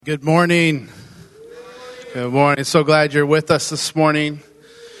Good morning. Good morning. So glad you're with us this morning.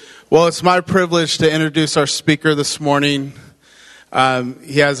 Well, it's my privilege to introduce our speaker this morning.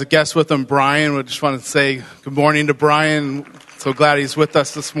 He has a guest with him, Brian. We just want to say good morning to Brian. So glad he's with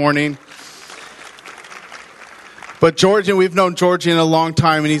us this morning. But Georgian, we've known Georgian a long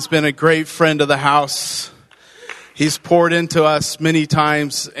time, and he's been a great friend of the house. He's poured into us many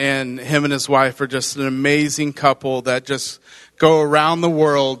times, and him and his wife are just an amazing couple that just go around the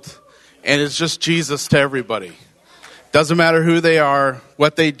world, and it's just Jesus to everybody. Doesn't matter who they are,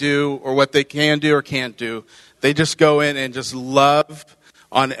 what they do, or what they can do or can't do. They just go in and just love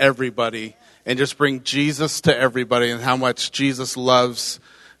on everybody and just bring Jesus to everybody and how much Jesus loves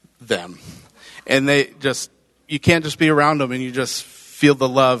them. And you can't just be around them and you just feel the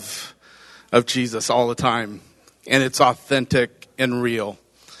love of Jesus all the time. And it's authentic and real.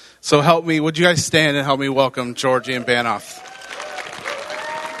 So would you guys stand and help me welcome Georgian Banov.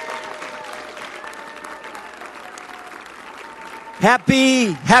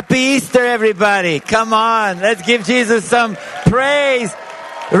 Happy Easter, everybody. Come on, let's give Jesus some praise.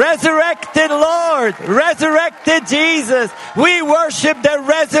 Resurrected Lord, resurrected Jesus. We worship the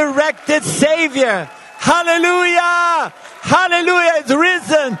resurrected Savior. Hallelujah. Hallelujah is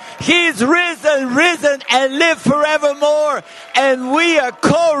risen. He's risen and live forevermore. And we are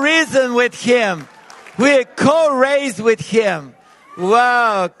co-risen with Him. We are co-raised with Him.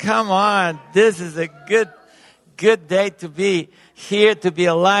 Wow, come on. This is a good day to be here, to be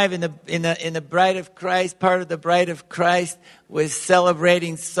alive in the bride of Christ, part of the bride of Christ. We're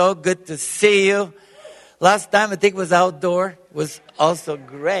celebrating. So good to see you. Last time I think was outdoor. It was also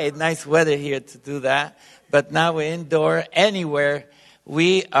great. Nice weather here to do that. But now we're indoor. Anywhere.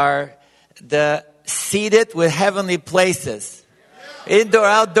 We are seated with heavenly places. Indoor,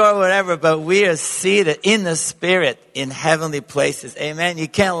 outdoor, whatever. But we are seated in the Spirit in heavenly places. Amen. You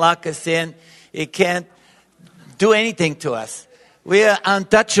can't lock us in. You can't do anything to us. We are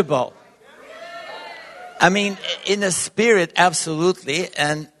untouchable. I mean, in the Spirit, absolutely.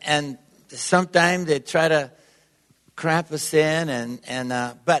 And sometimes they try to crap us in,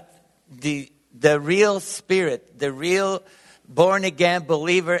 but the real Spirit, the real born again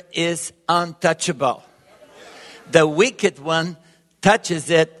believer is untouchable. The wicked one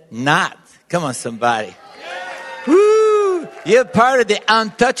touches it not. Come on, somebody. Woo! You're part of the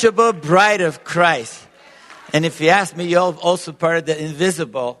untouchable bride of Christ. And if you ask me, you're also part of the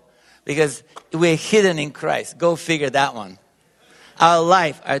invisible, because we're hidden in Christ. Go figure that one. Our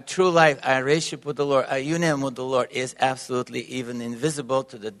life, our true life, our relationship with the Lord, our union with the Lord is absolutely even invisible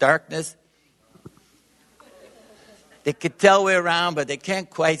to the darkness. They could tell we're around, but they can't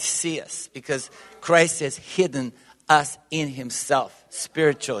quite see us because Christ has hidden us in Himself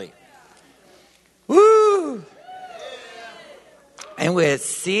spiritually. Woo! And we're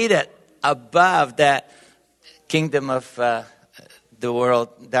seated above that kingdom of the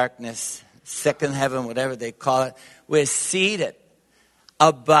world, darkness, second heaven, whatever they call it. We're seated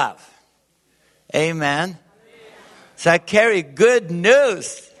above. Amen. So I carry good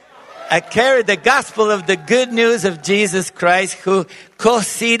news. I carry the gospel of the good news of Jesus Christ, who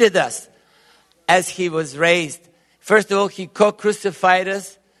co-seated us as He was raised. First of all, He co-crucified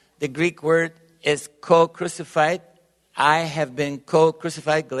us. The Greek word is co-crucified. I have been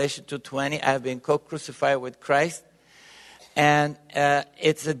co-crucified, Galatians 2:20. I have been co-crucified with Christ. And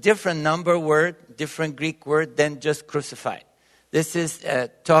it's a different number word, different Greek word than just crucified. This is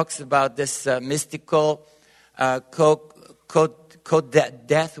talks about this mystical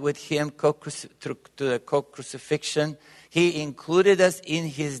death with Him, through the co-crucifixion. He included us in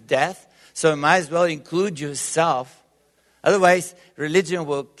His death, so you might as well include yourself. Otherwise, religion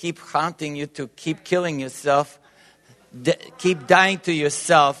will keep haunting you to keep killing yourself, keep dying to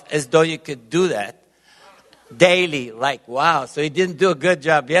yourself as though you could do that daily. Like, wow, so you didn't do a good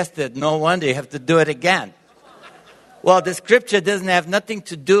job yesterday. No wonder you have to do it again. Well, the scripture doesn't have nothing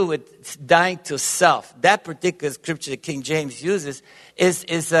to do with dying to self. That particular scripture that King James uses is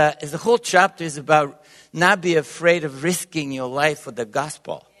the whole chapter is about not be afraid of risking your life for the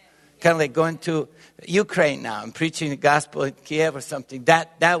gospel. Kind of like going to Ukraine now and preaching the gospel in Kiev or something.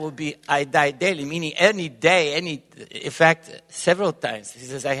 That will be, I die daily, meaning any day, in fact, several times. He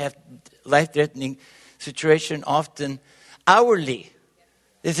says, I have life-threatening situation often hourly.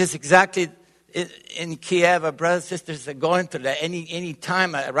 This is exactly in Kiev. Our brothers and sisters are going through that. Any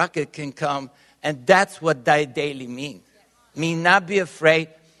time a rocket can come, and that's what die daily means. Mean not be afraid,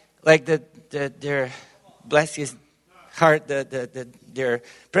 like their bless his heart, their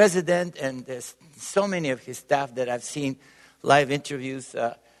president, and there's so many of his staff that I've seen live interviews.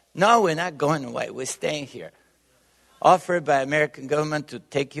 No, we're not going away. We're staying here. offered by American government to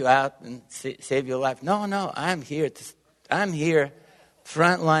take you out and save your life. No, I'm here. I'm here,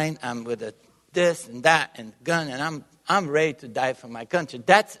 front line. I'm with this and that and gun, and I'm ready to die for my country.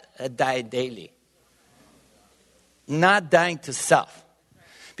 That's a die daily. Not dying to self.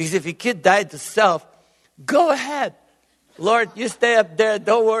 Because if you could die to self, go ahead. Lord, you stay up there.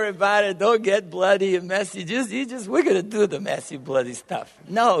 Don't worry about it. Don't get bloody and messy. We're going to do the messy, bloody stuff.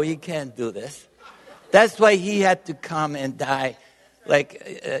 No, you can't do this. That's why he had to come and die.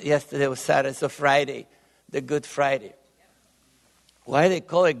 Like yesterday was Saturday, so Friday, the Good Friday. Why they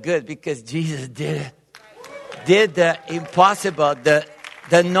call it good? Because Jesus did it. Did the impossible, the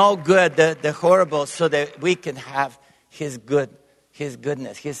no good, the horrible, so that we can have his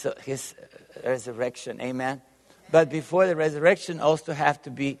goodness, his resurrection. Amen. But before the resurrection, also have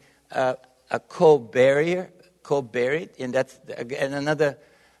to be a co-buried, and that's again another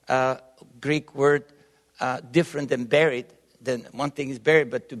Greek word different than buried. Then one thing is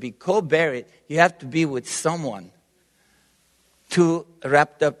buried, but to be co-buried, you have to be with someone,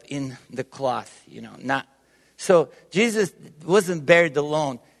 wrapped up in the cloth. Not so. Jesus wasn't buried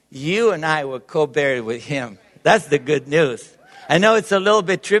alone. You and I were co-buried with him. That's the good news. I know it's a little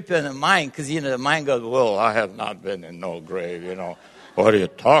bit trippy in the mind because, the mind goes, well, I have not been in no grave, What are you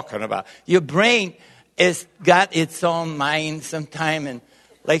talking about? Your brain has got its own mind sometime and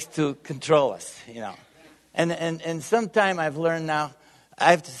likes to control us, And sometime I've learned now,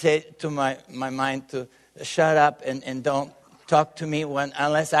 I have to say to my mind to shut up and don't talk to me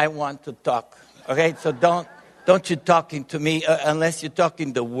unless I want to talk. Okay? So don't you talking to me unless you're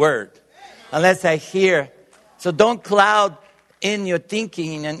talking the word. Unless I hear. So don't cloud in your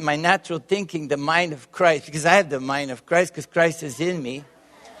thinking and my natural thinking the mind of Christ, because I have the mind of Christ because Christ is in me.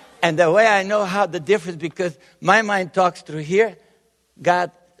 And the way I know how the difference, because my mind talks through here,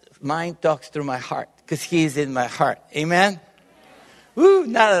 God's mind talks through my heart because he is in my heart. Amen? Woo,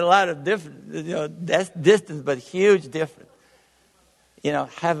 not a lot of difference, that's distance, but huge difference.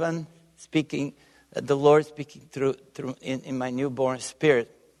 Heaven speaking, the Lord speaking through in my newborn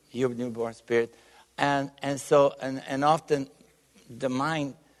spirit, your newborn spirit. And so often the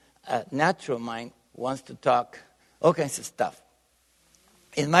mind, natural mind, wants to talk all kinds of stuff.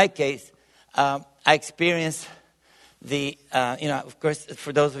 In my case, I experienced of course,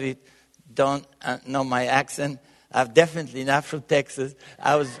 for those of you who don't know my accent, I'm definitely not from Texas.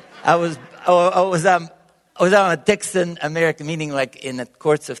 I was on a Texan American, meaning like in the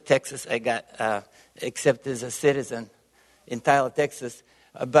courts of Texas. I got accepted as a citizen in Tyler, Texas.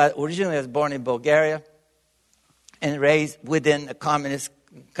 But originally I was born in Bulgaria and raised within the communist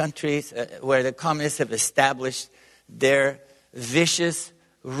countries where the communists have established their vicious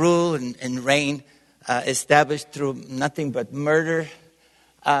rule and reign, established through nothing but murder,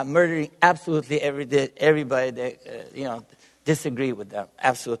 murdering absolutely everybody that disagree with them,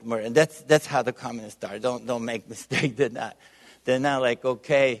 absolute murder. And that's how the communists are. Don't make mistake. They're not like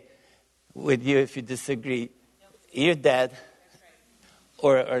okay with you if you disagree. You're dead.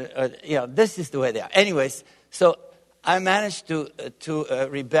 Or this is the way they are. Anyways, so I managed to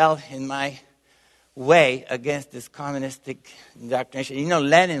rebel in my way against this communistic indoctrination.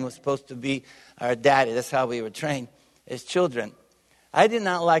 Lenin was supposed to be our daddy. That's how we were trained as children. I did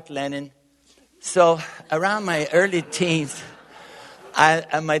not like Lenin. So around my early teens, I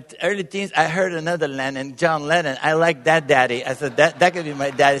heard another Lenin, John Lennon. I liked that daddy. I said, that could be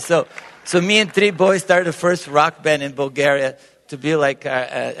my daddy. So me and three boys started the first rock band in Bulgaria to be like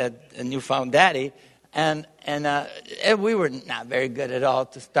a newfound daddy. And we were not very good at all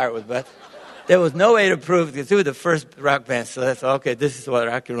to start with, but there was no way to prove because we were the first rock band. So that's okay. This is what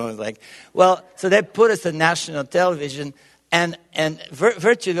rock and roll is like. Well, so they put us on national television, and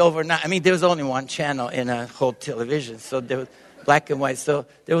virtually overnight. I mean, there was only one channel in a whole television, so there was black and white. So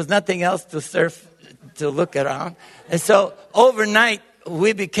there was nothing else to surf to look around, and so overnight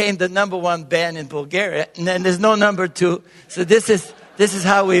we became the number one band in Bulgaria, and then there's no number two. So this is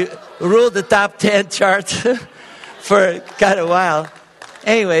how we ruled the top 10 charts for quite a while.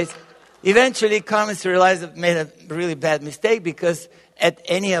 Anyways, eventually communists realized they made a really bad mistake because at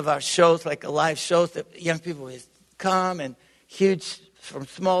any of our shows, like live shows, the young people would come and huge, from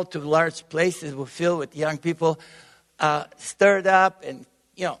small to large places were filled with young people, stirred up. And,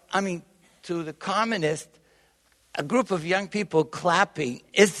 to the communists, a group of young people clapping,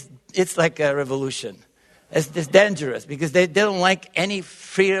 it's like a revolution. It's dangerous because they don't like any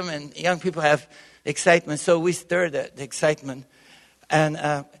freedom, and young people have excitement. So we stir the excitement. And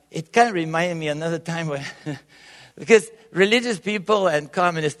it kind of reminded me another time when, because religious people and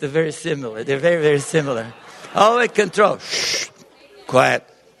communists are very similar. They're very, very similar. Always control. Shh, quiet.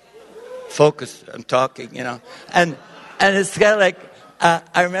 Focus. I'm talking, And And it's kind of like,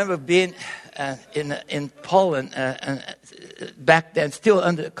 I remember being in Poland back then, still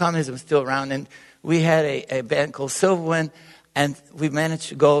under communism, still around, and we had a band called Silverwind, and we managed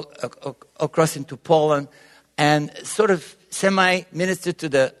to go across into Poland and sort of semi-minister to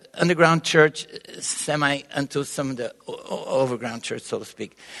the underground church, semi unto some of the overground church, so to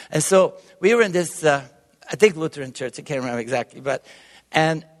speak. And so we were in this, I think Lutheran church, I can't remember exactly, but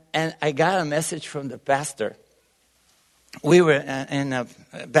and I got a message from the pastor. We were in a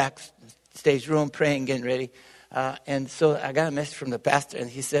backstage room praying, getting ready, and so I got a message from the pastor, and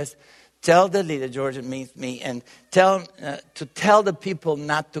he says, "Tell the leader, George, and me, and tell him to tell the people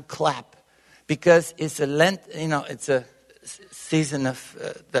not to clap, because it's a Lent, it's a season of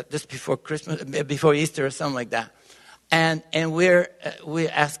just before Christmas, before Easter, or something like that, and we're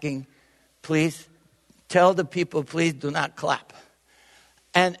asking, please tell the people, please do not clap."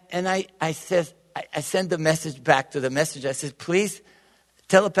 And I sent the message back to the messenger. I said, please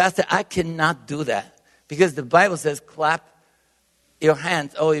tell the pastor I cannot do that, because the Bible says clap your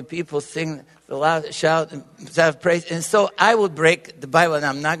hands, oh, you people, sing the loud, shout, and have praise. And so I would break the Bible, and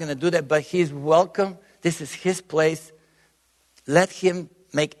I'm not going to do that, but he's welcome. This is his place. Let him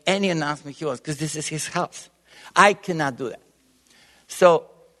make any announcement he wants, because this is his house. I cannot do that. So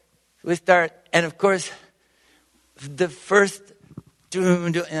we start, and of course, the first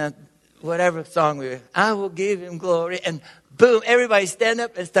whatever song we were, I will give him glory, and boom, everybody stand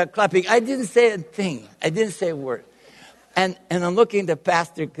up and start clapping. I didn't say a thing. I didn't say a word. And I'm looking at the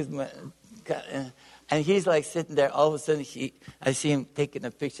pastor, and he's like sitting there. All of a sudden, I see him taking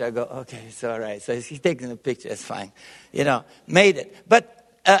a picture. I go, okay, it's all right. So he's taking a picture. It's fine. Made it.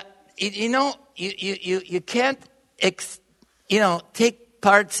 But, you can't, take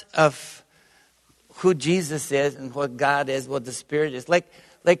parts of who Jesus is and what God is, what the Spirit is.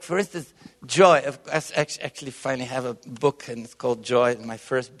 Like for instance, joy. I actually finally have a book, and it's called Joy. It's my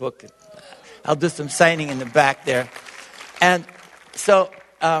first book. I'll do some signing in the back there. And so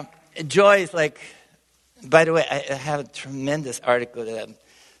joy is like, by the way, I have a tremendous article that I'm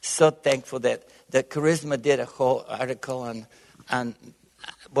so thankful that Charisma did a whole article on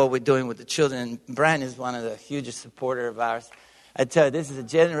what we're doing with the children. And Brian is one of the hugest supporters of ours. I tell you, this is a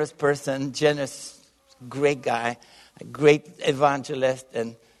generous person, great guy, a great evangelist.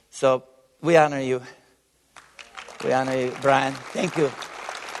 And so we honor you. We honor you, Brian. Thank you.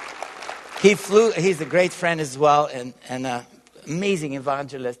 He flew, he's a great friend as well, and amazing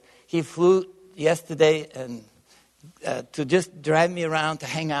evangelist. He flew yesterday and to just drive me around, to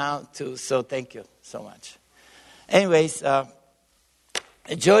hang out, so thank you so much. Anyways,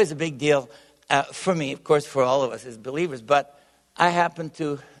 joy is a big deal for me, of course, for all of us as believers, but I happen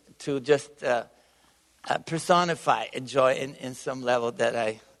to just personify joy in some level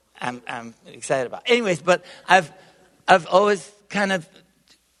that I'm excited about. Anyways, but I've always kind of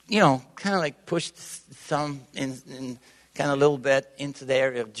like pushed some in kind of a little bit into the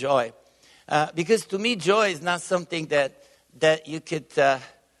area of joy. Because to me, joy is not something that you could,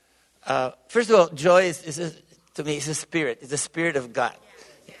 first of all, joy to me is a spirit. It's the Spirit of God.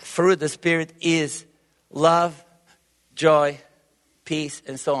 Fruit of the Spirit is love, joy, peace,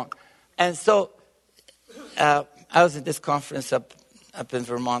 and so on. And so I was at this conference up in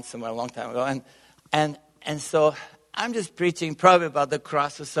Vermont somewhere a long time ago, and so I'm just preaching probably about the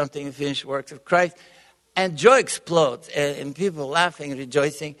cross or something, the finished works of Christ, and joy explodes, and people laughing,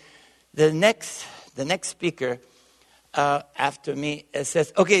 rejoicing. The next speaker after me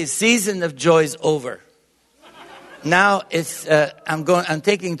says, "Okay, season of joy is over. Now it's I'm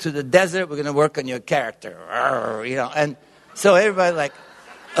taking you to the desert. We're going to work on your character, And so everybody like,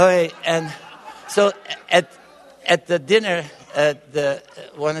 okay, and so at the dinner,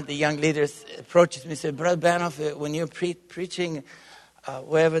 one of the young leaders approaches me and said, "Brother Banoff, when you're preaching,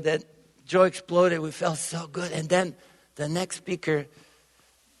 wherever that joy exploded, we felt so good." And then the next speaker,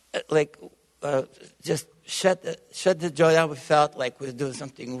 just shut the joy down. We felt like we were doing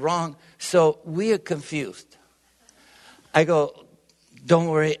something wrong, so we are confused. I go, "Don't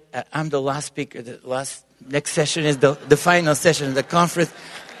worry, I'm the last speaker. Next session is the final session of the conference.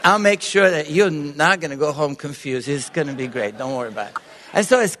 I'll make sure that you're not going to go home confused. It's going to be great. Don't worry about it." And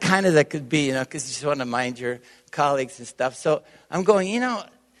so it's kind of that could be, because you just want to mind your colleagues and stuff. So I'm going,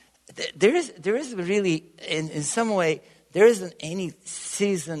 there is really, in some way, there isn't any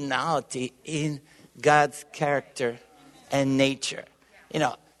seasonality in God's character and nature.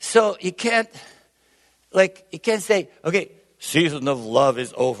 So you can't say, "Okay, season of love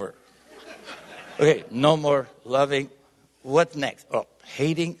is over. Okay, no more loving. What next? Oh,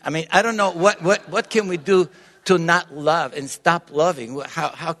 hating." I mean, I don't know what can we do to not love and stop loving?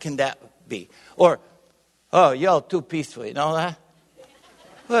 How can that be? Or Oh, y'all too peaceful, you know that?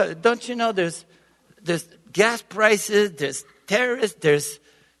 Well, don't you know there's gas prices, there's terrorists, there's,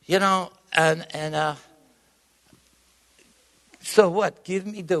 so what? Give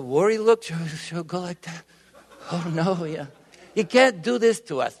me the worry look? She'll go like that. Oh, no, yeah. You can't do this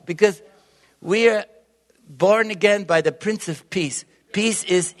to us because we are born again by the Prince of Peace. Peace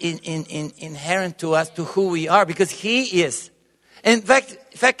is inherent to us, to who we are, because He is. In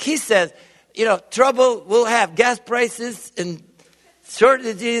fact, He says, trouble we'll have, gas prices and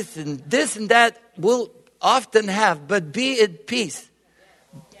shortages and this and that we'll often have, but be at peace.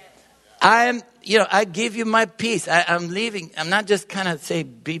 I give you my peace. I'm leaving. I'm not just kind of say,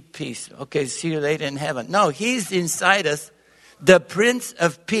 be peace. Okay, see you later in heaven. No, He's inside us, the Prince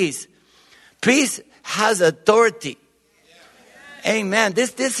of Peace. Peace has authority. Amen.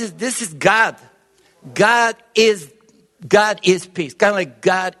 This is God. God is peace. Kind of like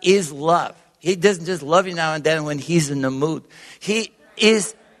God is love. He doesn't just love you now and then when He's in the mood. He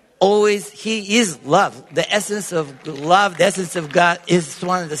is love. The essence of love, the essence of God is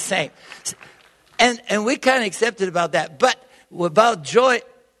one and the same. And we kind of accepted about that. But about joy,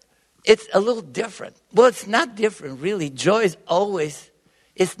 it's a little different. Well, it's not different, really. Joy is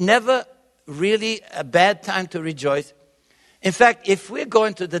it's never really a bad time to rejoice. In fact, if we're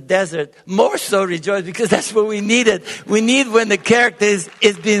going to the desert, more so rejoice because that's what we needed. We need when the character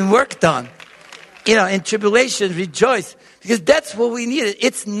is being worked on. In tribulation, rejoice. Because that's what we needed.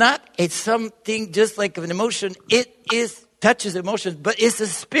 It's something just like an emotion. It touches emotions, but it's a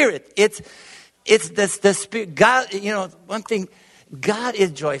spirit. It's the spirit. God, one thing, God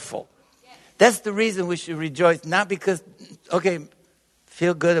is joyful. That's the reason we should rejoice. Not because,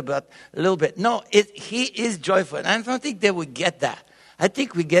 feel good about a little bit. No, He is joyful. And I don't think that we get that. I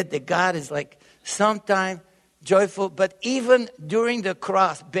think we get that God is like sometime joyful, but even during the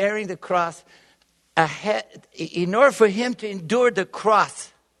cross, bearing the cross, in order for Him to endure the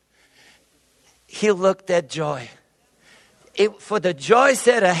cross, He looked at joy. For the joy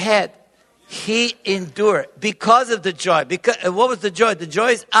set ahead, He endured because of the joy. Because what was the joy? The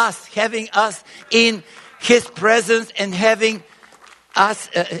joy is us, having us in His presence and having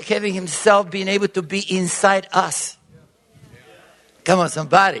Himself being able to be inside us. Come on,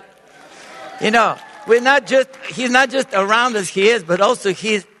 somebody. He's not just around us, He is, but also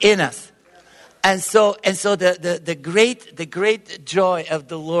He's in us. And so the great joy of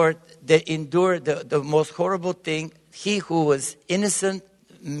the Lord that endured the most horrible thing, He who was innocent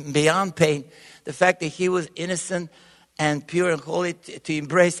beyond pain, the fact that He was innocent and pure and holy to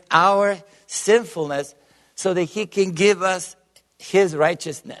embrace our sinfulness so that He can give us His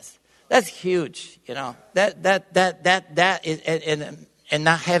righteousness. That's huge, that is, and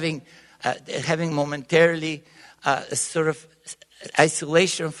not having momentarily sort of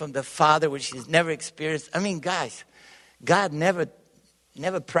isolation from the Father, which He's never experienced. I mean, guys, God never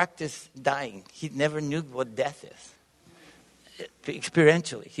practiced dying. He never knew what death is.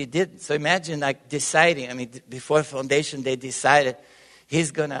 Experientially, He didn't. So imagine deciding, before foundation, they decided He's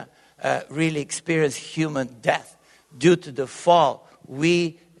going to really experience human death. Due to the fall,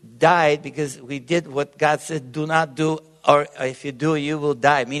 we died because we did what God said, do not do, or if you do, you will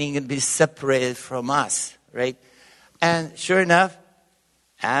die, meaning you'll be separated from us, right? And sure enough,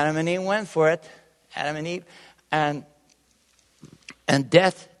 Adam and Eve went for it. Adam and Eve. And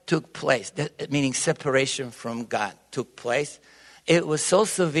death took place. Meaning separation from God took place. It was so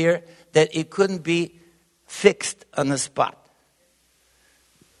severe that it couldn't be fixed on the spot.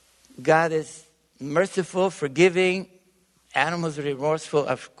 God is merciful, forgiving. Adam was remorseful,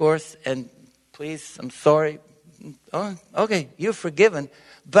 of course. And please, I'm sorry. Oh, okay, you're forgiven.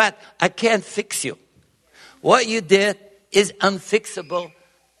 But I can't fix you. What you did is unfixable.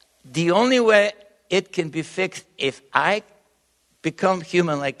 The only way it can be fixed if I become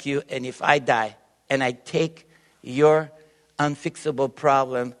human like you and if I die and I take your unfixable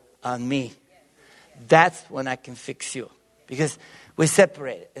problem on me. That's when I can fix you. Because we're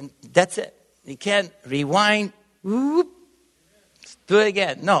separated. And that's it. You can't rewind. Whoop, do it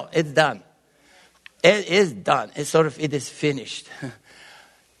again. No, it's done. It is done. It is finished.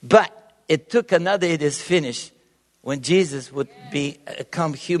 But it took another it is finished when Jesus would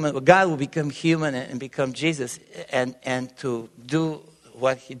become human. God would become human and become Jesus and to do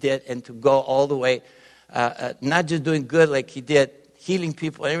what He did and to go all the way, not just doing good like He did, healing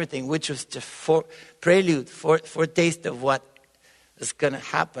people and everything, which was just prelude, foretaste of what is going to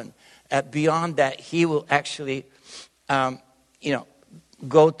happen. Beyond that, He will actually,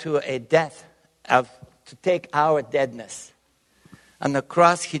 go to a death to take our deadness. On the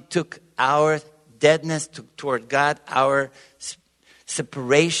cross, He took our deadness toward God, our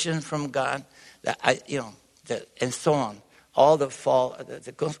separation from God. and so on. All the fall,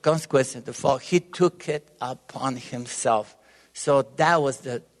 the consequences of the fall, he took it upon himself. So that was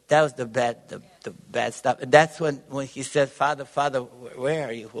the bad stuff. And that's when he said, Father, where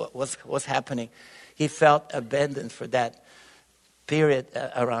are you? What's happening? He felt abandoned for that period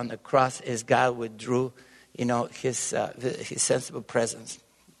around the cross as God withdrew, his sensible presence.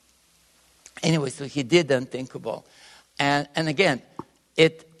 Anyway, so he did the unthinkable. And again,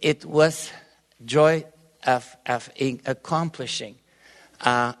 it was joy of accomplishing,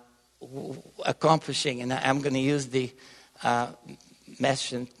 and I'm going to use the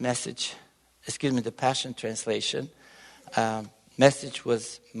the Passion Translation. Message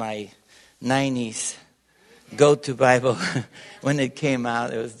was my 90s go-to Bible when it came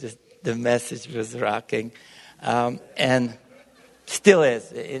out. It was just, the Message was rocking, and still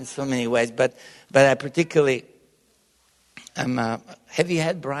is in so many ways. But I particularly, have you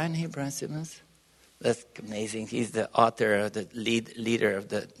had Brian here, Brian Simmons? That's amazing. He's the author, the leader of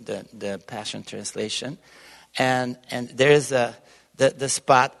the Passion Translation, and there's the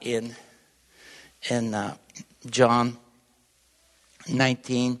spot in John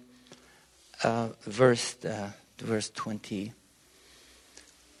 19, verse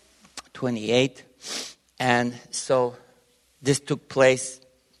 28, and so this took place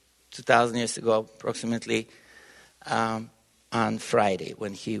 2,000 years ago, approximately, on Friday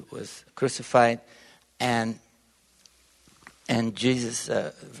when he was crucified. And Jesus,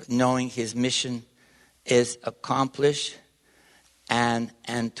 knowing his mission is accomplished, and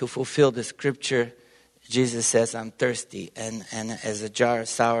to fulfill the scripture, Jesus says, I'm thirsty. And as a jar of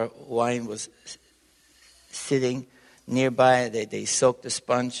sour wine was sitting nearby, they soaked the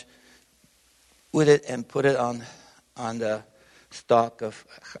sponge with it and put it on the stalk of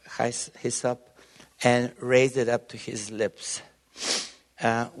hyssop and raised it up to his lips.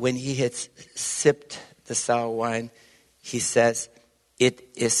 When he had sipped the sour wine, he says, it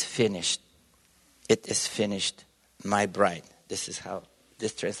is finished. It is finished, my bride. This is how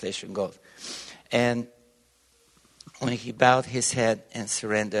this translation goes. And when he bowed his head and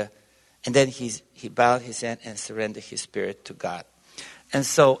surrendered, and then he bowed his head and surrendered his spirit to God. And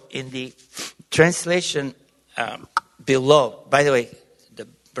so in the translation below, by the way, the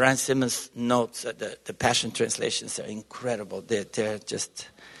Brian Simmons notes, the Passion translations are incredible. They're just,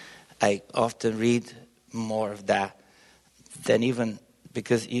 I often read more of that than even,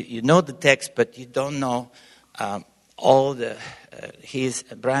 because you know the text, but you don't know all the,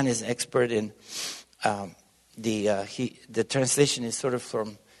 Brian is an expert in, the translation is sort of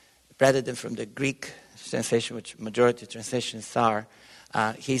from, rather than from the Greek translation, which majority of translations are,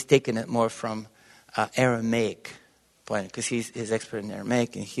 he's taken it more from Aramaic point, because he's expert in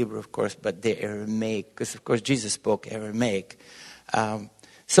Aramaic and Hebrew, of course, but the Aramaic, because of course Jesus spoke Aramaic.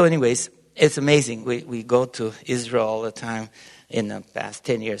 So anyways, it's amazing. We go to Israel all the time in the past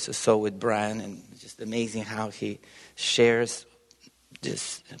 10 years or so with Brian, and it's just amazing how he shares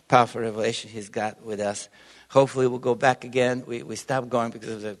this powerful revelation he's got with us. Hopefully we'll go back again. We stopped going because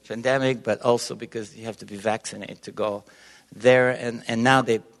of the pandemic, but also because you have to be vaccinated to go there. And now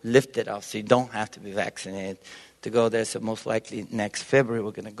they lifted off, so you don't have to be vaccinated to go there. So most likely next February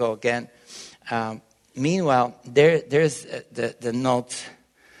we're going to go again. Meanwhile, there's the note.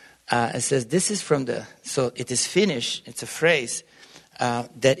 It says, this is from so it is finished. It's a phrase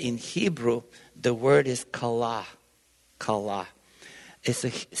that in Hebrew, the word is kala. Kala. It's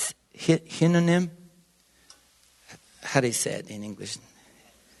a synonym. How do you say it in English?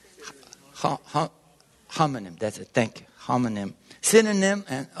 Homonym. That's it. Thank you. Homonym. Synonym,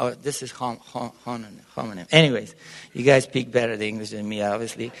 this is homonym. Anyways, you guys speak better the English than me,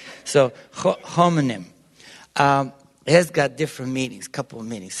 obviously. So, homonym. It has got different meanings,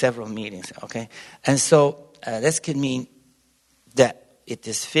 several meanings, okay? And so, this can mean that it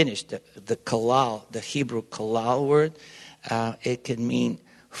is finished. The kalal, the Hebrew kalal word, it can mean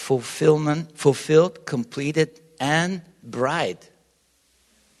fulfilled, completed, and bride.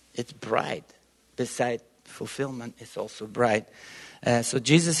 It's bride. Beside fulfillment, it's also bride. So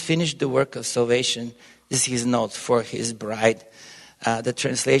Jesus finished the work of salvation. This is his notes for his bride. The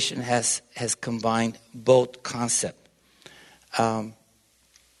translation has combined both concepts.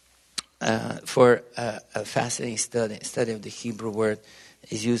 For a fascinating study of the Hebrew word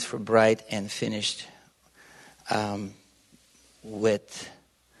is used for bride and finished with.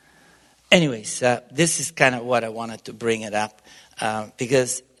 Anyways, this is kind of what I wanted to bring it up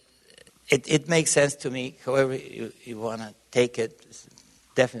because it makes sense to me. However you want to take it,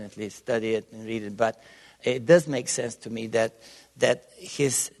 definitely study it and read it. But it does make sense to me that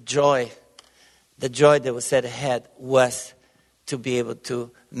his joy, the joy that was set ahead, was to be able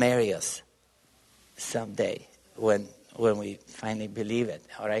to marry us. someday when we finally believe it,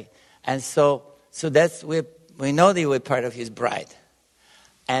 all right? And so that's, we know that we're part of his bride.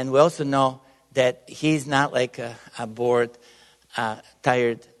 And we also know that he's not like a bored,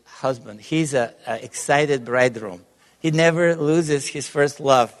 tired husband. He's an excited bridegroom. He never loses his first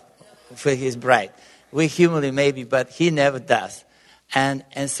love for his bride. We humanly maybe, but he never does. And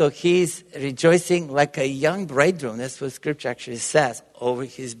so he's rejoicing like a young bridegroom. That's what Scripture actually says, over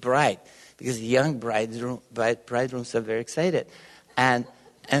his bride. Because young bridegrooms are very excited. And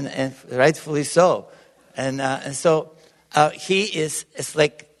rightfully so. And so he is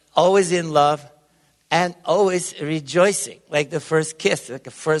like always in love and always rejoicing. Like the first kiss, like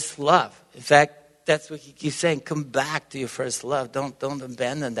a first love. In fact, that's what he keeps saying. Come back to your first love. Don't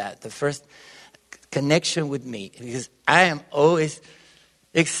abandon that. The first connection with me. Because I am always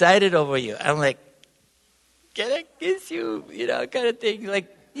excited over you. I'm like, can I kiss you? You know, kind of thing. Like,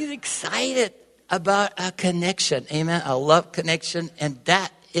 he's excited about a connection. Amen. A love connection. And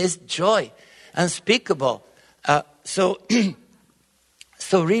that is joy. Unspeakable. So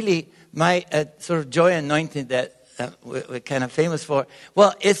really, my sort of joy anointing that we're kind of famous for,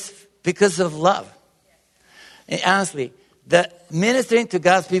 well, it's because of love. And honestly, the ministering to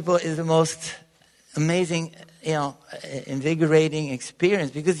God's people is the most amazing, invigorating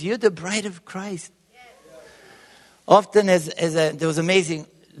experience because you're the bride of Christ. Often, there was amazing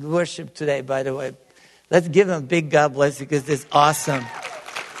worship today, by the way. Let's give them a big God bless because it's awesome.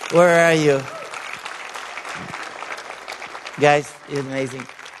 Where are you? Guys, it's amazing.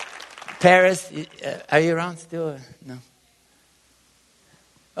 Paris, are you around still? Or no.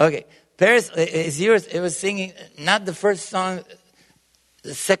 Okay. Paris is yours. It was singing, not the first song,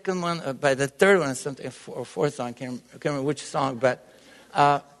 the second one, but the third one or something, or fourth song. I can't remember which song, but,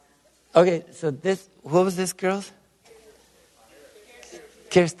 okay, so what was this girl's?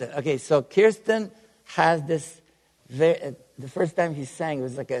 Kirsten. Okay, so Kirsten has this, the first time he sang, it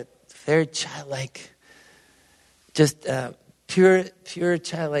was like a very childlike, just pure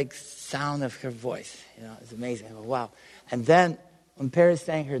childlike sound of her voice. It's amazing. I go, wow. And then when Paris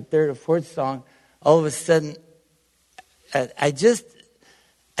sang her third or fourth song, all of a sudden, I just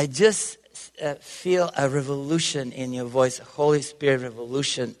feel a revolution in your voice, a Holy Spirit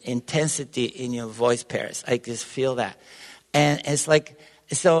revolution, intensity in your voice, Paris. I just feel that. And it's like,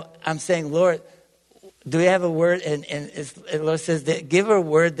 so I'm saying, Lord, do we have a word? And the Lord says, that give her a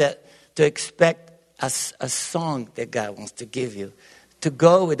word that to expect a song that God wants to give you. To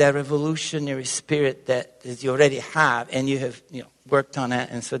go with that revolutionary spirit that you already have, and you have worked on it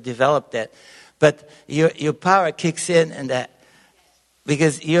and so developed it. But your power kicks in, and that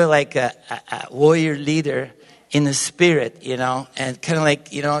because you're like a warrior leader in the spirit, and kind of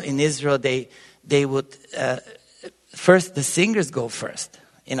like in Israel they would first the singers go first,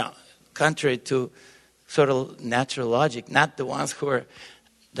 contrary to sort of natural logic. Not the ones who are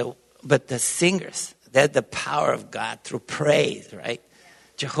but the singers. They're the power of God through praise, right?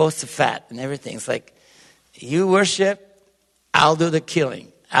 Jehoshaphat and everything. It's like, you worship, I'll do the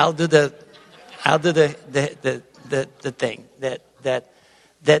killing. I'll do the thing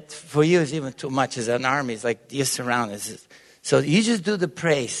that for you is even too much as an army. It's like you're surrounded. So you just do the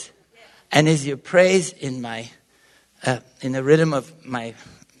praise, and as your praise in the rhythm of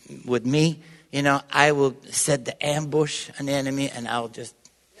with me, I will set the ambush on the enemy, and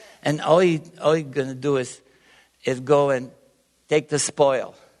and all you're gonna do is go and take the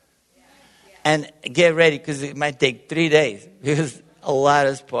spoil. And get ready, because it might take 3 days, because a lot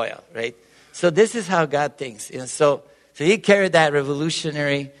of spoil, right? So this is how God thinks. So he carried that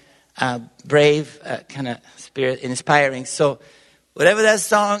revolutionary, brave kind of spirit, inspiring. So whatever that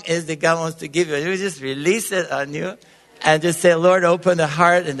song is that God wants to give you, you just release it on you and just say, Lord, open the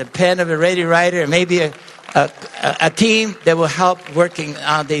heart and the pen of a ready writer, and maybe a team that will help working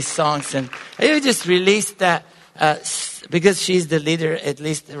on these songs. And you just release that. Because she's the leader, at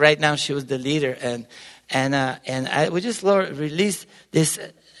least right now she was the leader, and I would just, Lord, release this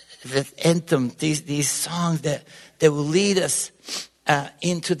anthem, these songs that will lead us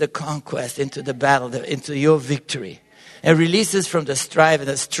into the conquest, into the battle, into your victory, and release us from the strife and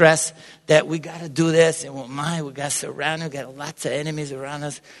the stress that we got to do this, and we got surrounded, we got lots of enemies around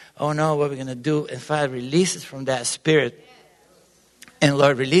us. Oh no, what are we going to do? And Father, release us from that spirit. And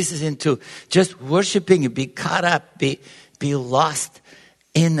Lord, release us into just worshiping you. Be caught up. Be lost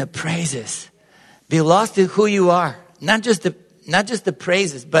in the praises. Be lost in who you are. Not just the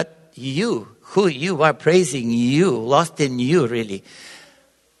praises, but you. Who you are, praising you. Lost in you, really.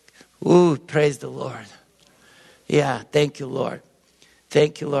 Ooh, praise the Lord. Yeah, thank you, Lord.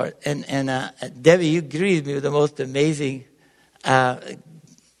 Thank you, Lord. And Debbie, you greeted me with the most amazing,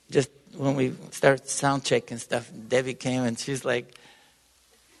 just when we started sound check and stuff, Debbie came and she's like,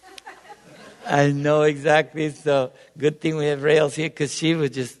 I know exactly. So good thing we have Rails here, because she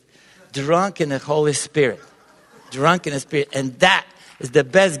was just drunk in the Holy Spirit. Drunk in the Spirit. And that is the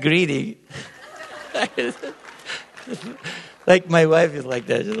best greeting. Like my wife is like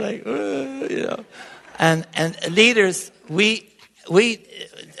that. She's like, you know. And leaders,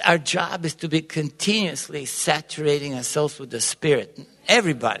 our job is to be continuously saturating ourselves with the Spirit.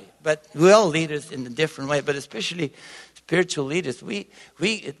 Everybody, but we're all leaders in a different way. But especially spiritual leaders, we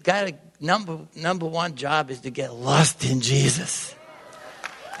got a number one job is to get lost in Jesus,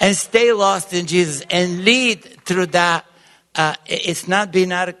 and stay lost in Jesus, and lead through that. It's not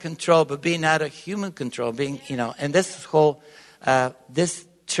being out of control, but being out of human control. And this whole this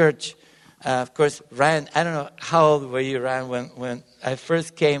church. Of course, Ryan, I don't know, how old were you, Ryan, when I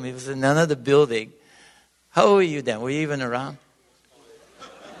first came? It was in another building. How old were you then? Were you even around?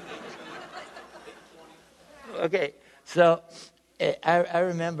 Okay, so I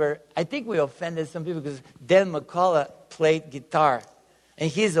remember, I think we offended some people because Dan McCullough played guitar. And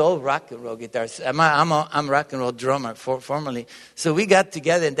he's an old rock and roll guitarist. I'm a rock and roll drummer formerly. So we got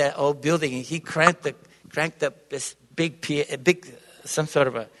together in that old building, and he cranked up this big, some sort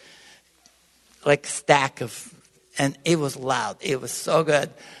of a, like stack of, and it was loud. It was so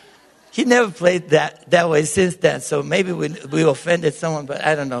good. He never played that way since then. So maybe we offended someone, but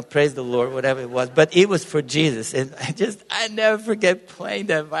I don't know. Praise the Lord, whatever it was. But it was for Jesus. And I never forget playing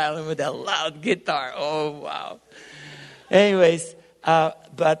that violin with that loud guitar. Oh, wow. Anyways,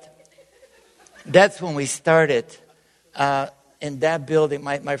 but that's when we started in that building,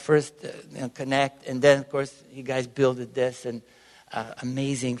 my first connect. And then, of course, you guys built this and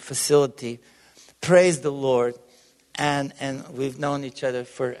amazing facility. Praise the Lord. And we've known each other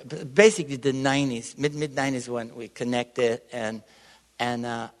for basically the 90s, mid-90s when we connected. And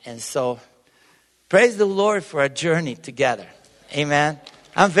so praise the Lord for our journey together. Amen.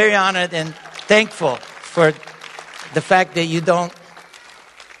 I'm very honored and thankful for the fact that you don't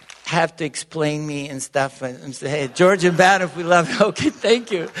have to explain me and stuff and say, hey, George and Banff, we love you. Okay, thank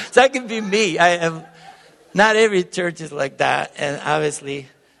you. So I can be me. Not every church is like that. And obviously...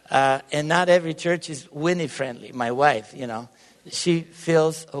 and not every church is Winnie friendly. My wife, she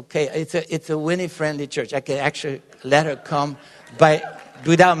feels okay. It's a Winnie friendly church. I can actually let her come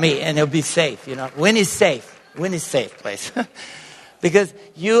without me, and it'll be safe. Winnie's safe. Winnie's safe place, because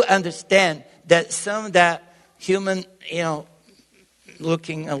you understand that some of that human,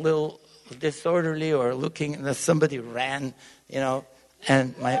 looking a little disorderly or looking that somebody ran,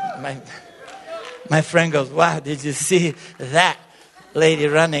 and my friend goes, "Wow, did you see that lady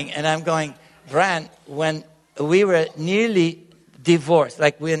running?" And I'm going, Brian, when we were nearly divorced,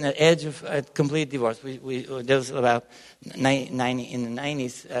 like we're on the edge of a complete divorce. There was about 90 in the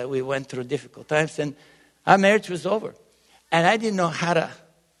 90s. We went through difficult times, and our marriage was over. And I didn't know how to,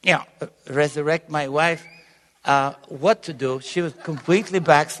 resurrect my wife, what to do. She was completely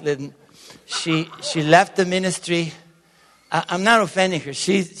backslidden. She left the ministry. I'm not offending her.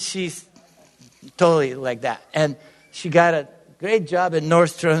 She's totally like that. And she got a great job at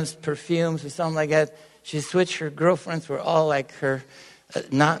Nordstrom's perfumes or something like that. She switched. Her girlfriends were all like her,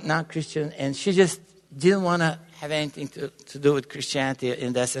 not Christian, and she just didn't want to have anything to do with Christianity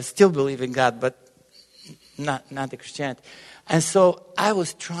in that sense. Still believe in God, but not the Christianity. And so I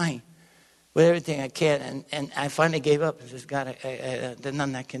was trying with everything I can, and I finally gave up. I said, God, there's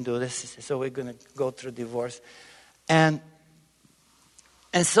nothing I can do. So we're going to go through divorce. And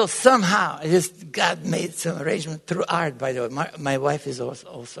so somehow, God made some arrangement through art, by the way. My wife is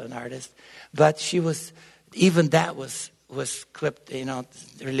also an artist. But even that was clipped,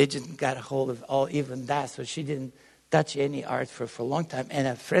 religion got a hold of even that. So she didn't touch any art for a long time. And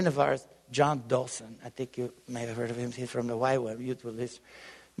a friend of ours, John Dawson, I think you may have heard of him. He's from the YWAM, Youth Release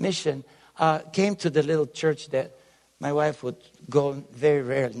Mission, came to the little church that my wife would go very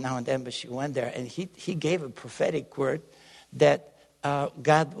rarely now and then, but she went there. And he gave a prophetic word that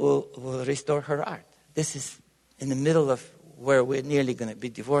God will restore her art. This is in the middle of where we're nearly going to be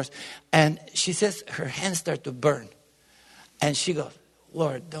divorced. And she says her hands start to burn. And she goes,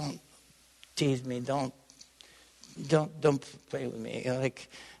 Lord, don't tease me. Don't play with me. Like,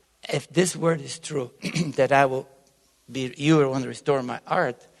 if this word is true, that you will want to restore my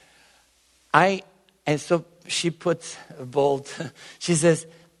art. And so she puts a bold, she says,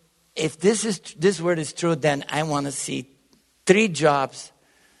 if this word is true, then I want to see 3 jobs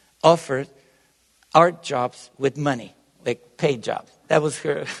offered, art jobs with money, like paid jobs. That was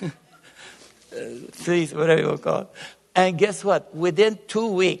her, please, whatever you want to call it. And guess what? Within 2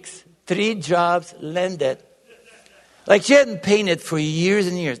 weeks, 3 jobs landed. Like she hadn't painted for years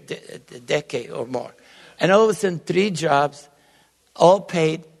and years, a decade or more. And all of a sudden, 3 jobs, all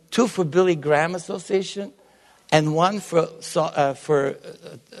paid, 2 for Billy Graham Association, and 1 for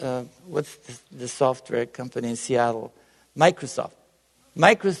what's the software company in Seattle? Microsoft.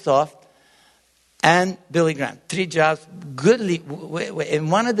 Microsoft and Billy Graham. 3 jobs, goodly.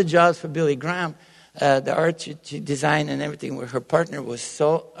 And one of the jobs for Billy Graham, the art she designed and everything, where her partner was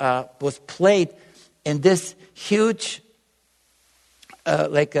played in this huge,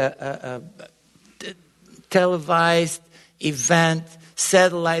 like a televised event,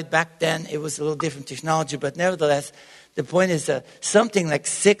 satellite. Back then it was a little different technology, but nevertheless, the point is something like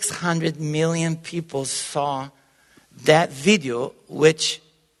 600 million people saw that video, which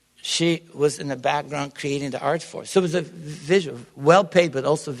she was in the background creating the art for. So it was a visual, well paid, but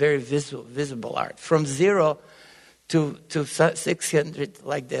also very visible art. From 0 to 600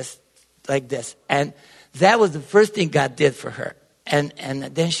 like this. And that was the first thing God did for her. And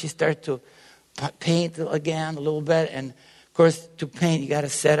then she started to paint again a little bit. And of course, to paint, you got to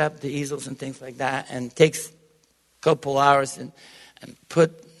set up the easels and things like that. And it takes a couple hours and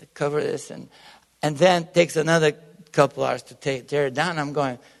cover this. And then it takes another couple hours to tear it down. I'm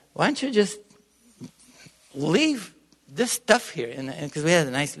going, why don't you just leave this stuff here? Because we had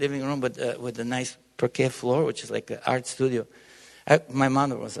a nice living room with a nice parquet floor, which is like an art studio. My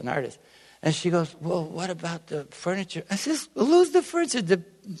mother was an artist. And she goes, well, what about the furniture? I says, lose the furniture.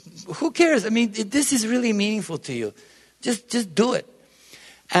 Who cares? I mean, this is really meaningful to you. Just do it.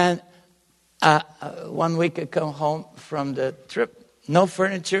 And one week I come home from the trip. No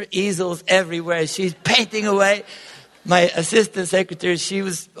furniture, easels everywhere. She's painting away. My assistant secretary, she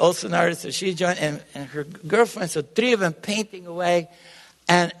was also an artist, so she joined, and her girlfriend, so 3 of them painting away.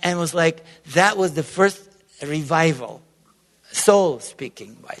 And was like, that was the first revival. Soul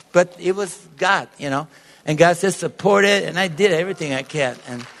speaking, right? But it was God, and God says support it, and I did everything I can,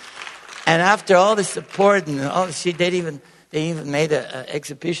 and after all the support and all, they even made an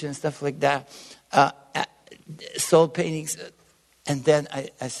exhibition and stuff like that, soul paintings, and then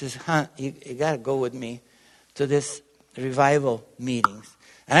I says, you got to go with me to this revival meetings,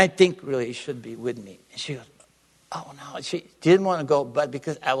 and I think really you should be with me. And she goes, oh no, she didn't want to go, but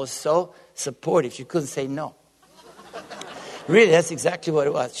because I was so supportive, she couldn't say no. Really, that's exactly what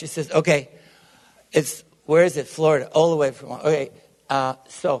it was. She says, okay, where is it? Florida, all the way from, okay,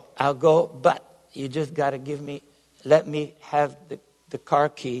 so I'll go, but you just got to let me have the car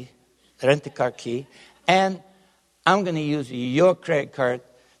key, the rent-a-car key, and I'm going to use your credit card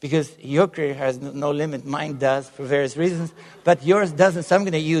because your credit has no limit. Mine does for various reasons, but yours doesn't. So I'm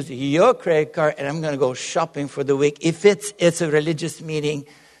going to use your credit card, and I'm going to go shopping for the week. If it's a religious meeting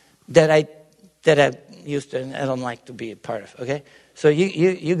that I used to, and I don't like to be a part of, okay? So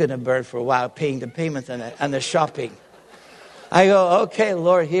you're going to burn for a while paying the payments and the shopping. I go, okay,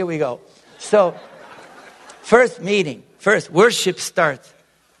 Lord, here we go. So first worship starts.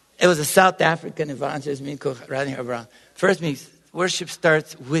 It was a South African evangelist, Minko Rani-Abraham. First meeting, worship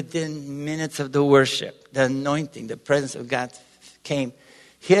starts within minutes of the worship. The anointing, the presence of God came,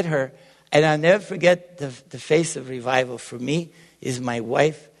 hit her. And I'll never forget the face of revival for me is my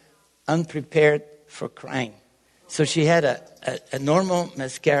wife, unprepared for crying. So she had a normal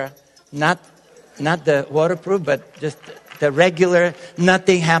mascara, not the waterproof, but just the regular,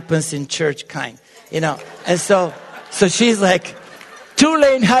 nothing happens in church kind, And so she's like,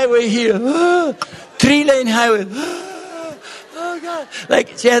 2-lane highway here, 3-lane highway, oh God.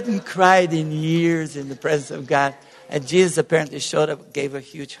 Like she hadn't cried in years in the presence of God. And Jesus apparently showed up, gave her a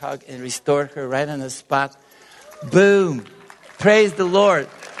huge hug and restored her right on the spot. Boom. Praise the Lord.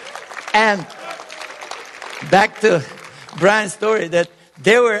 And back to Brian's story, that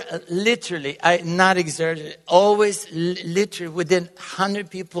there were literally, not exaggerating, always literally within 100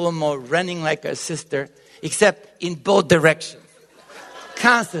 people or more running like a sister, except in both directions.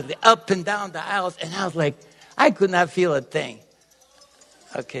 Constantly up and down the aisles. And I was like, I could not feel a thing.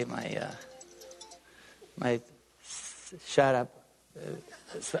 Okay, my shut up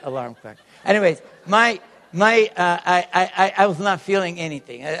alarm clock. Anyways, I was not feeling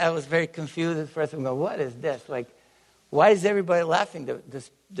anything. I was very confused at first. I'm going, what is this? Like, why is everybody laughing?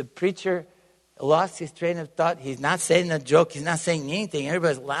 The preacher lost his train of thought. He's not saying a joke. He's not saying anything.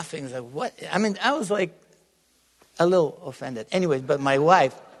 Everybody's laughing. It's like, what? I mean, I was like a little offended. Anyways, but my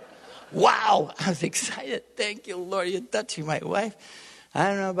wife, wow, I was excited. Thank you, Lord. You're touching my wife. I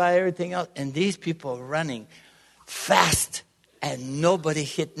don't know about everything else. And these people running fast. And nobody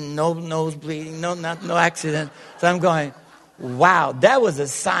hitting, no nose bleeding, no accident. So I'm going, wow, that was a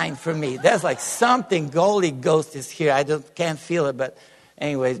sign for me. That's like something, Holy Ghost is here. I can't feel it, but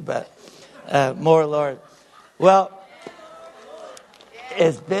anyways, more Lord. Well,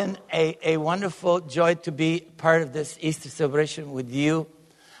 It's been a wonderful joy to be part of this Easter celebration with you.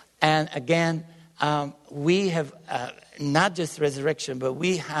 And again, we have not just resurrection, but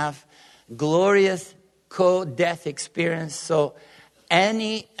we have glorious co-death experience. So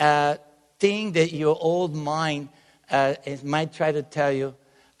any thing that your old mind might try to tell you,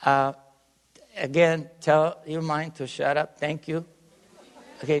 again, tell your mind to shut up. Thank you.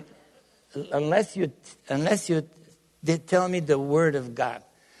 Okay, unless you tell me the Word of God,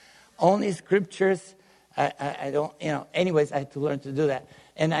 only Scriptures. I don't, anyways, I had to learn to do that.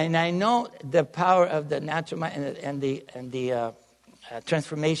 And I know the power of the natural mind and the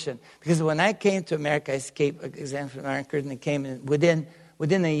transformation. Because when I came to America, I escaped exam from America, and came in,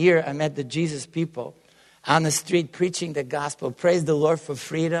 within a year, I met the Jesus people on the street preaching the gospel. Praise the Lord for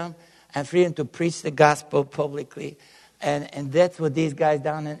freedom and freedom to preach the gospel publicly. And that's what these guys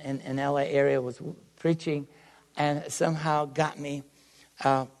down in LA area was preaching, and somehow got me.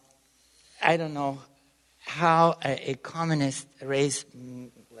 I don't know how a communist race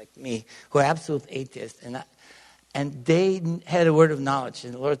like me, who are absolute atheists, and they had a word of knowledge,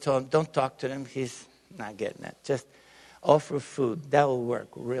 and the Lord told them, don't talk to him, he's not getting it. Just offer food. That will work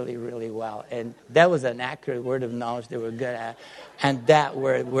really, really well. And that was an accurate word of knowledge they were good at, and that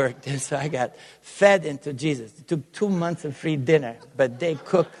word worked. And so I got fed into Jesus. It took 2 months of free dinner, but they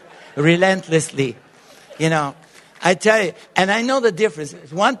cooked relentlessly. I tell you, and I know the difference.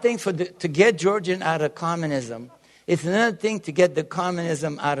 It's one thing to get Georgian out of communism. It's another thing to get the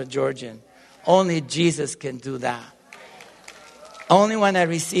communism out of Georgian. Only Jesus can do that. Only when I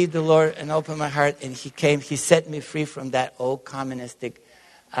received the Lord and opened my heart and He set me free from that old communistic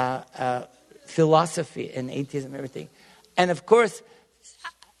philosophy and atheism and everything. And of course,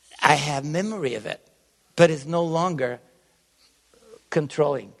 I have memory of it, but it's no longer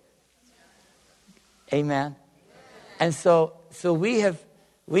controlling. Amen. And so we have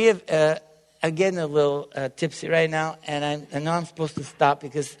again a little tipsy right now, and I know I'm supposed to stop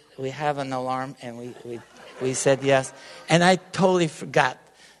because we have an alarm, and we said yes, and I totally forgot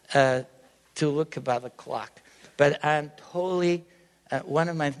to look about the clock. But I'm totally one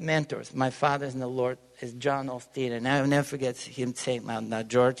of my mentors, my fathers in the Lord, is John Osteen, and I'll never forget him saying, "Now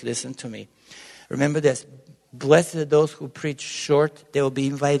George, listen to me. Remember this." Blessed are those who preach short; they will be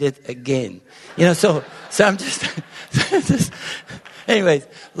invited again. So I'm just anyways,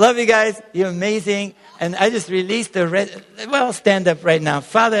 love you guys. You're amazing. And I just released stand up right now.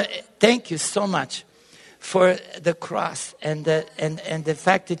 Father, thank you so much for the cross and the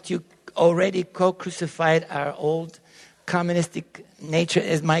fact that you already co-crucified our old communistic nature,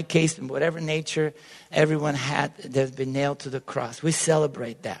 as my case, and whatever nature everyone had that's been nailed to the cross. We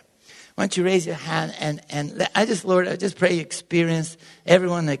celebrate that. Why don't you raise your hand and Lord, I just pray you experience,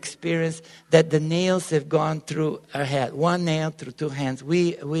 everyone experience that the nails have gone through our head. One nail through two hands.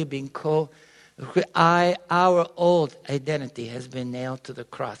 We've been our old identity has been nailed to the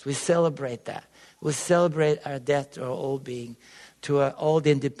cross. We celebrate that. We celebrate our death to our old being, to our old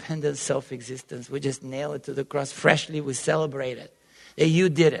independent self-existence. We just nail it to the cross. Freshly, we celebrate it. That you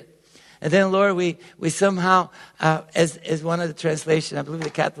did it. And then, Lord, we somehow, as one of the translations, I believe the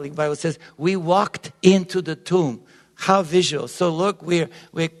Catholic Bible says, we walked into the tomb. How visual. So look, we're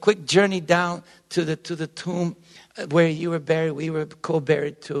quick journey down to the tomb where you were buried, we were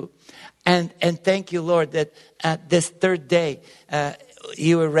co-buried too. And thank you, Lord, that this third day,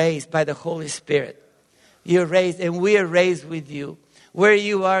 you were raised by the Holy Spirit. You're raised, and we are raised with you. Where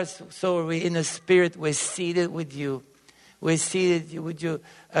you are, so are we in the Spirit. We're seated with you. We're seated. Would you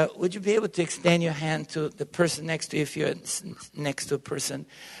be able to extend your hand to the person next to you if you're next to a person,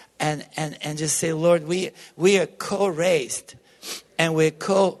 and just say, Lord, we are co-raised, and we're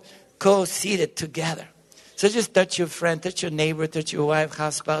co-seated together. So just touch your friend, touch your neighbor, touch your wife,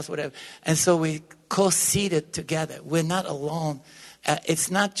 house spouse, whatever. And so we co-seated together. We're not alone. It's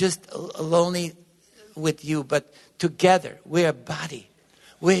not just lonely with you, but together we're a body.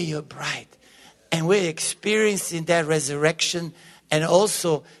 We're your bride. And we're experiencing that resurrection and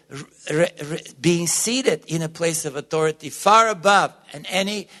also being seated in a place of authority far above and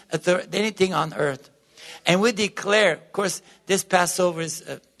anything on earth. And we declare, of course, this Passover is,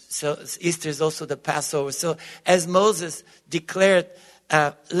 so Easter is also the Passover. So as Moses declared,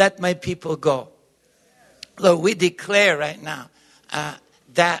 let my people go. Lord, we declare right now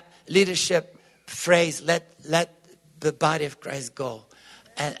that leadership phrase, let the body of Christ go.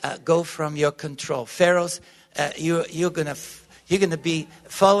 And go from your control. Pharaohs, you're gonna be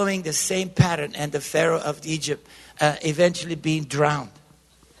following the same pattern, and the Pharaoh of Egypt eventually being drowned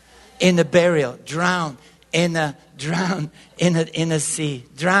in the burial, drowned in the sea,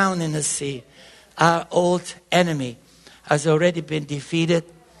 drowned in the sea. Our old enemy has already been defeated.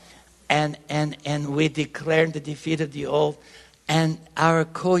 And we declare the defeat of the old and our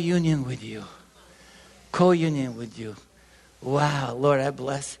co-union with you. Co-union with you. Wow, Lord, I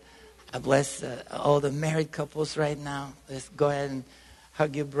bless all the married couples right now. Let's go ahead and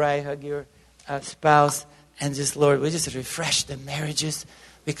hug your bride, hug your spouse. And just, Lord, we just refresh the marriages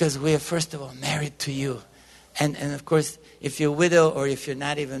because we are, first of all, married to you. And of course, if you're widow or if you're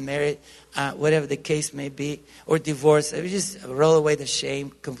not even married, whatever the case may be, or divorced, we just roll away the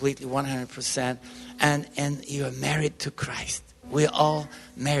shame completely, 100%. And you are married to Christ. We're all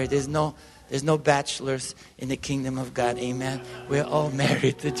married. There's no bachelors in the kingdom of God. Amen. We're all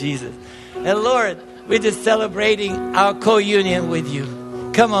married to Jesus. And Lord, we're just celebrating our co-union with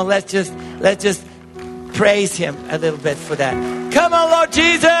you. Come on, let's just praise him a little bit for that. Come on, Lord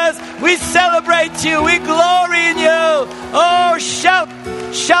Jesus, we celebrate you. We glory in you. Oh, shout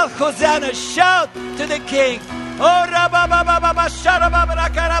Hosanna, shout to the King. Oh,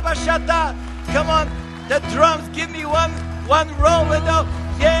 come on, the drums, give me one roll with them.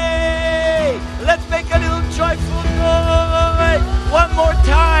 Yay! Let's make a little joyful noise. One more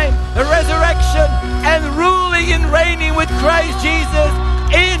time, the resurrection and ruling and reigning with Christ Jesus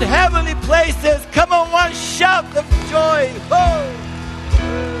in heavenly places. Come on, one shout of joy. Oh.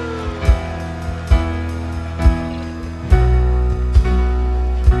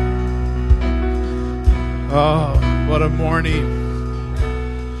 Oh, what a morning.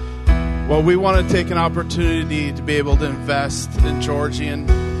 Well, we want to take an opportunity to be able to invest in Georgian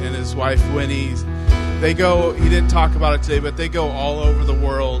and his wife, Winnie. He didn't talk about it today, but they go all over the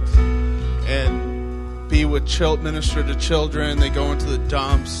world and minister to children. They go into the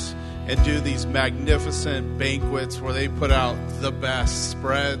dumps and do these magnificent banquets where they put out the best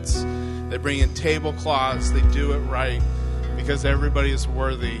spreads. They bring in tablecloths. They do it right because everybody is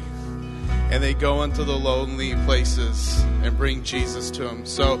worthy. And they go into the lonely places and bring Jesus to them.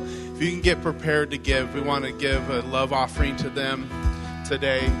 So if you can get prepared to give, we want to give a love offering to them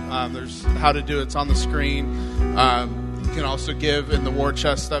today. There's how to do it. It's on the screen. You can also give in the war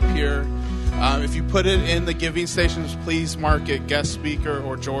chest up here. If you put it in the giving stations, please mark it guest speaker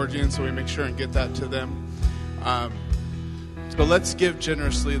or Georgian so we make sure and get that to them. So let's give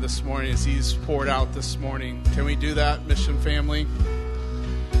generously this morning as he's poured out this morning. Can we do that, Mission Family?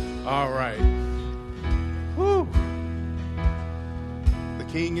 All right. Whew. The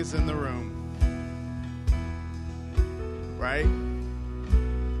King is in the room. Right?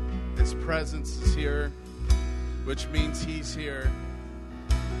 His presence is here, which means he's here.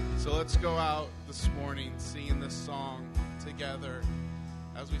 So let's go out this morning singing this song together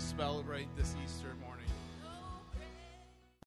as we celebrate this Easter morning.